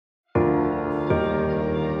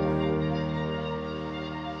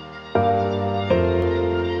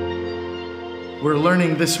We're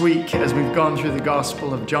learning this week, as we've gone through the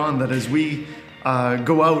Gospel of John, that as we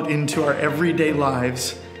go out into our everyday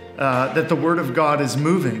lives, that the Word of God is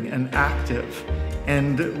moving and active.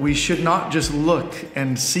 And we should not just look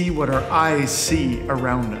and see what our eyes see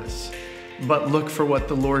around us, but look for what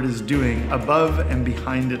the Lord is doing above and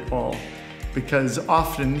behind it all. Because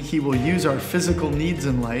often He will use our physical needs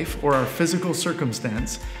in life or our physical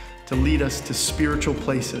circumstance to lead us to spiritual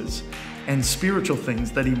places and spiritual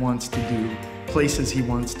things that He wants to do, places He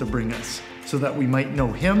wants to bring us, so that we might know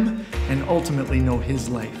Him and ultimately know His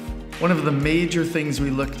life. One of the major things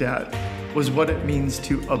we looked at was what it means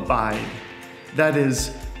to abide. That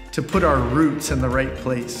is, to put our roots in the right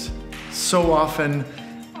place. So often,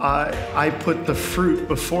 I put the fruit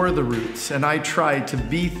before the roots, and I try to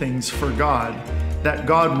be things for God that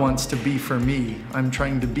God wants to be for me. I'm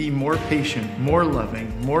trying to be more patient, more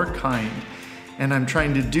loving, more kind, and I'm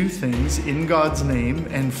trying to do things in God's name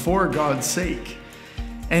and for God's sake.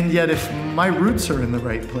 And yet, if my roots are in the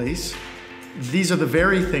right place, these are the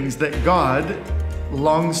very things that God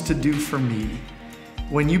longs to do for me.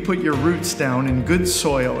 When you put your roots down in good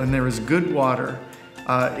soil and there is good water,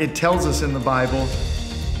 it tells us in the Bible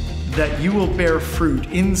that you will bear fruit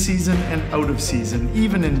in season and out of season,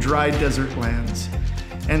 even in dry desert lands.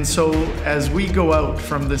 And so as we go out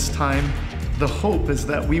from this time, the hope is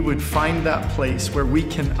that we would find that place where we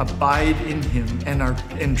can abide in Him and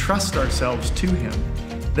entrust ourselves to Him,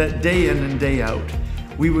 that day in and day out,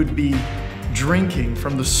 we would be drinking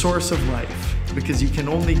from the source of life, because you can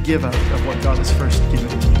only give out of what God has first given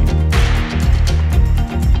to you.